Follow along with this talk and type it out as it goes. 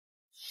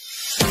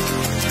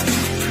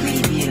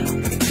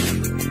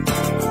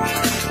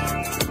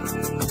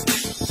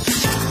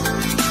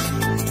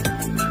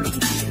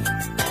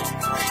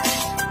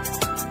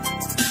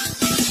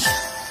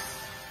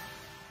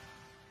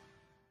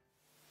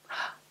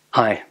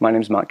Hi, my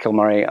name's Mark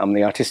Kilmurry. I'm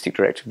the Artistic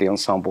Director of the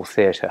Ensemble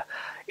Theatre.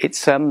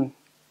 It's a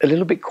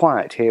little bit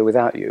quiet here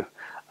without you.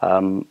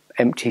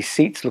 Empty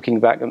seats looking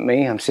back at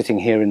me. I'm sitting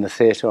here in the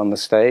theatre on the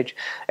stage.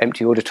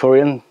 Empty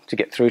auditorium to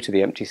get through to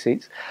the empty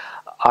seats.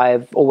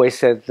 I've always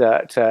said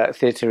that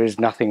theatre is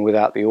nothing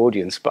without the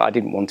audience, but I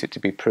didn't want it to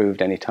be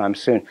proved anytime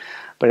soon.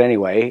 But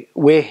anyway,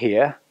 we're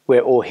here. We're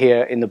all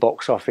here in the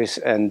box office,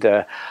 and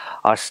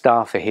our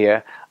staff are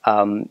here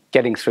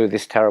getting through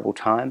this terrible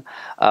time.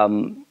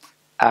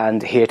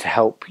 And here to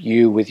help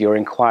you with your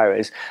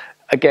inquiries.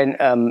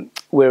 Again,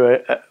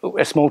 we're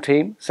a small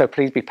team, so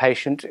please be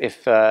patient.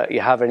 If you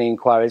have any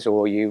inquiries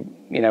or you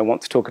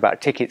want to talk about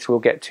tickets, we'll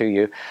get to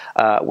you.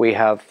 We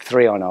have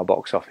 3 on our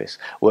box office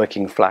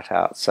working flat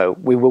out, so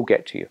we will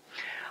get to you.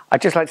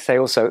 I'd just like to say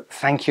also,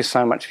 thank you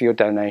so much for your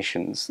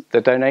donations.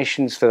 The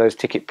donations for those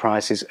ticket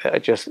prices are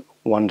just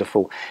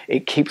wonderful.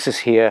 It keeps us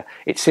here.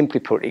 It's simply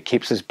put, it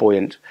keeps us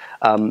buoyant.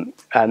 And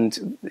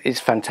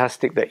it's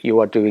fantastic that you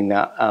are doing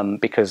that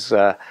because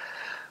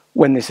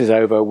when this is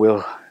over,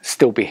 we'll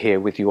still be here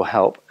with your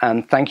help.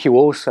 And thank you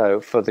also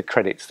for the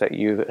credits that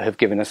you have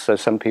given us. So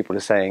some people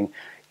are saying,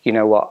 you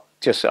know what,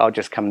 I'll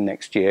just come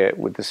next year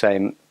with the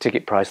same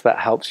ticket price. That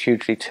helps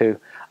hugely too.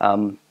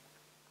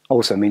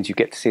 Also means you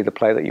get to see the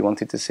play that you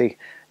wanted to see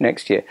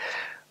next year.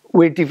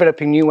 We're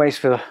developing new ways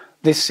for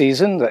this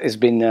season that has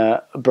been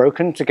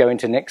broken to go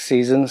into next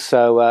season,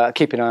 so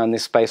keep an eye on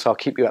this space. I'll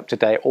keep you up to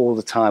date all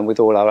the time with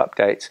all our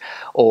updates,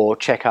 or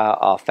check out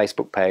our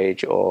Facebook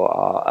page or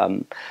our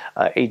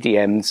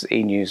EDMs,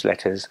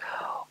 e-newsletters,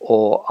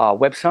 or our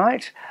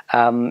website,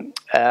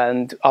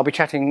 and I'll be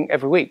chatting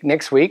every week.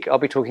 Next week I'll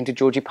be talking to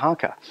Georgie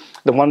Parker,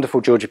 the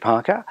wonderful Georgie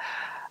Parker.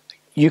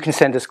 You can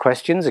send us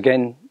questions.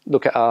 Again,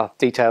 look at our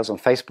details on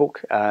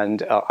Facebook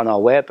and on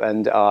our web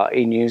and our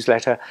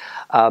e-newsletter.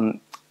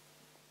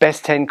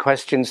 Best 10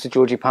 questions to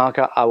Georgie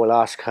Parker, I will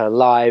ask her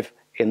live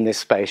in this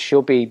space.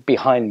 She'll be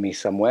behind me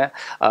somewhere,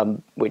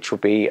 which will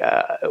be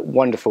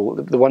wonderful.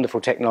 The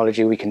wonderful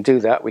technology, we can do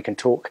that. We can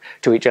talk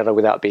to each other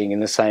without being in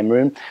the same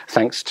room,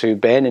 thanks to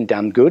Ben and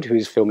Dan Good,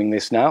 who's filming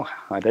this now.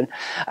 Hi, Ben.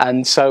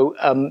 And so,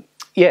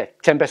 yeah,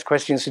 10 best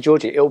questions to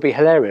Georgie. It'll be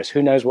hilarious.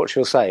 Who knows what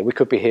she'll say? We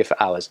could be here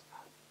for hours.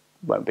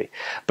 Won't be.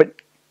 But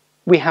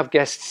we have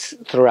guests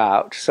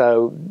throughout,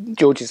 so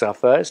George is our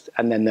first,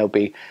 and then there'll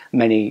be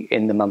many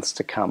in the months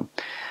to come.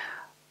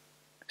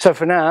 So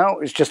for now,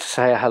 it's just to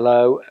say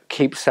hello,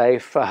 keep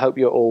safe, I hope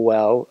you're all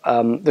well.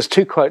 There's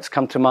 2 quotes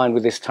come to mind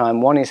with this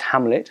time. One is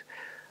Hamlet: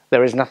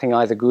 "There is nothing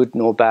either good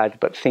nor bad,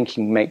 but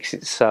thinking makes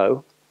it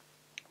so,"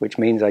 which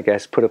means, I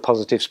guess, put a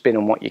positive spin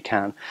on what you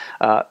can.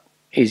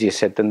 Easier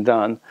said than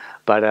done,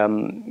 but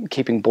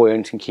keeping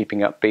buoyant and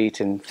keeping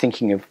upbeat and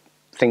thinking of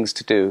things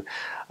to do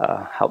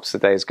helps the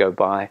days go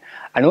by.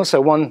 And also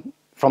one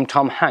from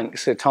Tom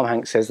Hanks. Tom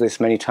Hanks says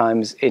this many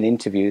times in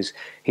interviews.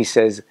 He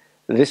says,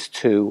 "This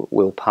too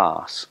will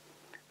pass."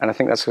 And I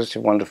think that's such a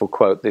wonderful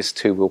quote, this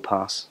too will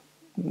pass,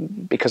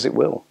 because it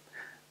will,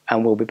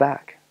 and we'll be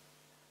back.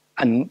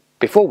 And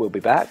before we'll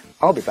be back,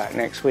 I'll be back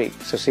next week,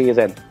 so see you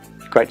then.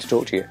 Great to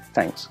talk to you.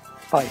 Thanks.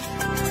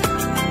 Bye.